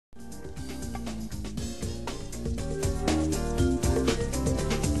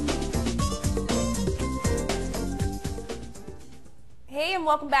Hey, and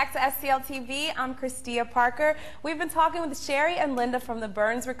welcome back to STL TV. I'm Christia Parker. We've been talking with Sheri and Linda from the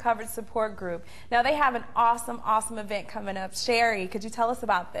Burns Recovered Support Group. Now, they have an awesome, awesome event coming up. Sheri, could you tell us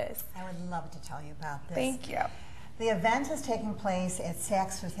about this? I would love to tell you about this. Thank you. The event is taking place at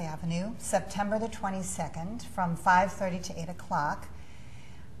Fifth Avenue, September the 22nd, from 5:30 to 8 o'clock.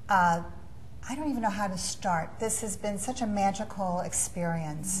 I don't even know how to start. This has been such a magical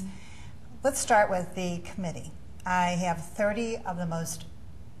experience. Let's start with the committee. I have 30 of the most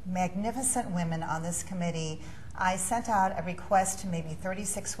magnificent women on this committee. I sent out a request to maybe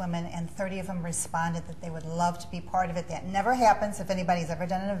 36 women, and 30 of them responded that they would love to be part of it. That never happens if anybody's ever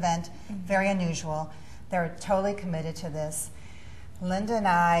done an event. Very unusual. They're totally committed to this. Linda and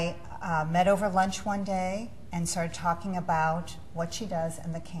I met over lunch one day and started talking about what she does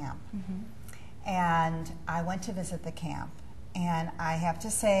in the camp. And I went to visit the camp. And I have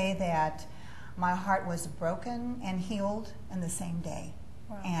to say that my heart was broken and healed in the same day.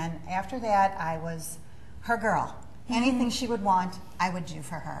 Wow. And after that, I was her girl. Anything she would want, I would do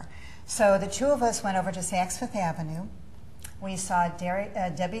for her. So the two of us went over to Fifth Avenue. We saw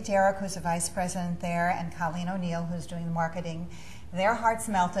Debbie Derrick, who's the vice president there, and Colleen O'Neill, who's doing the marketing. Their hearts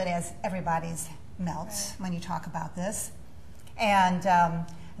melted, as everybody's melts when you talk about this. And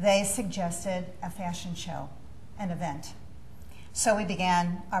they suggested a fashion show, an event. So we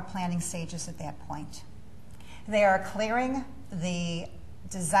began our planning stages at that point. They are clearing the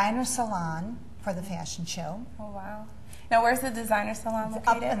designer salon for the fashion show. Oh, wow. Now, where's the designer salon located?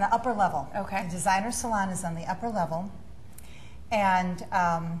 Up in the upper level. Okay. The designer salon is on the upper level. And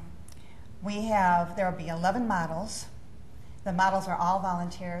there will be 11 models. The models are all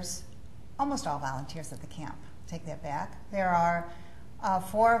volunteers, almost all volunteers at the camp. Take that back. There are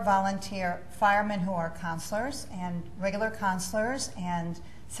 4 volunteer firemen who are counselors and regular counselors, and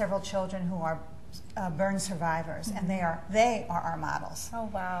several children who are burn survivors, and they are our models. Oh,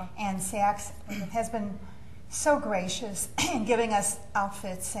 wow. And Saks has been so gracious in giving us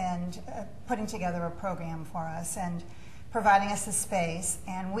outfits and putting together a program for us and providing us a space.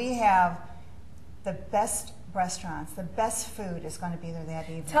 And we have the best restaurants. The best food is going to be there that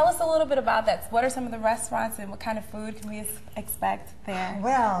evening. Tell us a little bit about that. What are some of the restaurants and what kind of food can we expect there?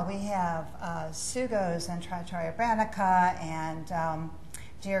 Well, we have Sugo's and Trattoria Branica and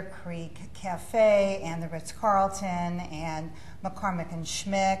Deer Creek Cafe and the Ritz-Carlton and McCormick and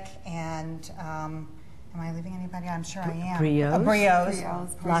Schmick and am I leaving anybody? I'm sure I am. Brio's.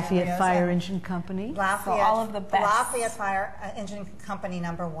 Lafayette Brio's, Fire Engine Company. Lafayette, so all of the best. Lafayette Fire Engine Company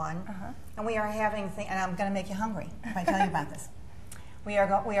 #1. And we are having, and I'm going to make you hungry if I tell you about this. We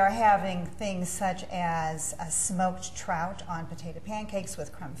are having things such as a smoked trout on potato pancakes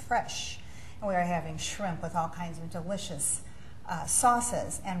with creme fraiche. And we are having shrimp with all kinds of delicious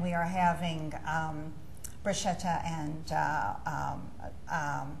sauces. And we are having bruschetta and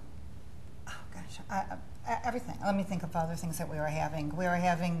everything. Let me think of other things that we were having. We were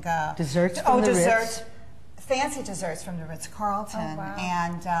having desserts from the Ritz. Fancy desserts from the Ritz-Carlton. Oh, wow.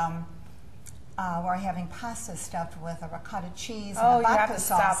 And we're having pasta stuffed with a ricotta cheese and a vodka you have to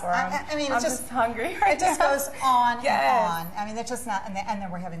sauce. Stop, I mean, I'm just hungry right It just now. goes on Yes. and on. I mean, it's just not. And then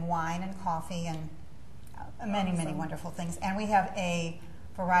we're having wine and coffee and many, many wonderful things. And we have a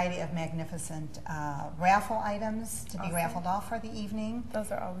variety of magnificent raffle items to be raffled off for the evening.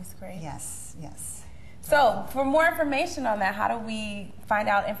 Those are always great. Yes, yes. So, for more information on that, how do we find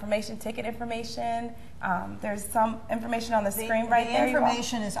out information, ticket information? There's some information on the screen right there. The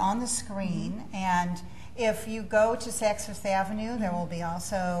information is on the screen, and if you go to Fifth Avenue, there will be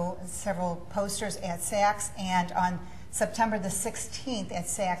also several posters at Saks, and on September the 16th at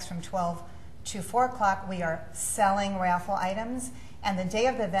Saks from 12 to 4 o'clock, we are selling raffle items, and the day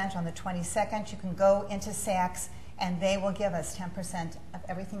of the event on the 22nd, you can go into Saks and they will give us 10% of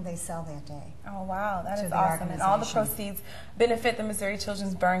everything they sell that day. Oh, wow. That is awesome. And all the proceeds benefit the Missouri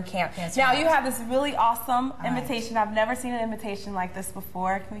Children's Burn Camp. That's now, right. You have this really awesome invitation. Right. I've never seen an invitation like this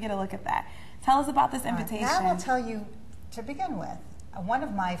before. Can we get a look at that? Tell us about this invitation. Now I will tell you, to begin with, one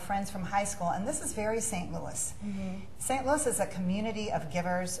of my friends from high school, and this is very St. Louis. St. Louis is a community of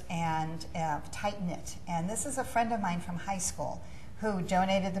givers and tight-knit. And this is a friend of mine from high school who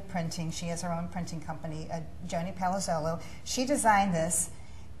donated the printing. She has her own printing company, Joni Palazzolo. She designed this,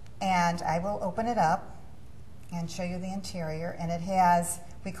 and I will open it up and show you the interior. And it has,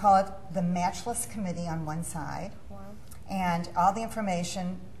 we call it the Matchless Committee on one side, and all the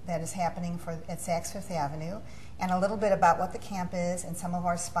information that is happening at Saks Fifth Avenue, and a little bit about what the camp is and some of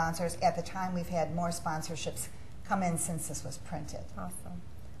our sponsors. At the time, we've had more sponsorships come in since this was printed. Awesome.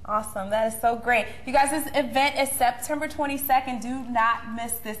 Awesome. That is so great. You guys, this event is September 22nd. Do not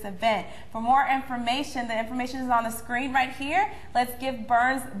miss this event. For more information, the information is on the screen right here. Let's give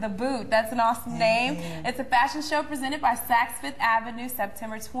Burns the boot. That's an awesome name. It's a fashion show presented by Saks Fifth Avenue,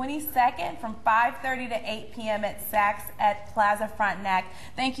 September 22nd from 5:30 to 8 p.m. at Saks at Plaza Frontenac.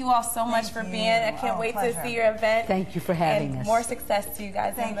 Thank you all so much for being. I can't wait to see your event. Thank you for having us. More success to you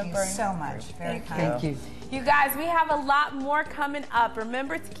guys. Thank you so much. Very kind. Thank you. You guys, we have a lot more coming up.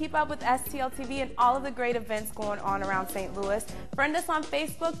 Remember to keep up with STL TV and all of the great events going on around St. Louis. Friend us on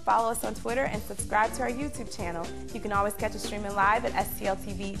Facebook, follow us on Twitter, and subscribe to our YouTube channel. You can always catch us streaming live at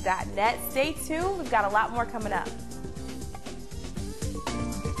stltv.net. Stay tuned. We've got a lot more coming up.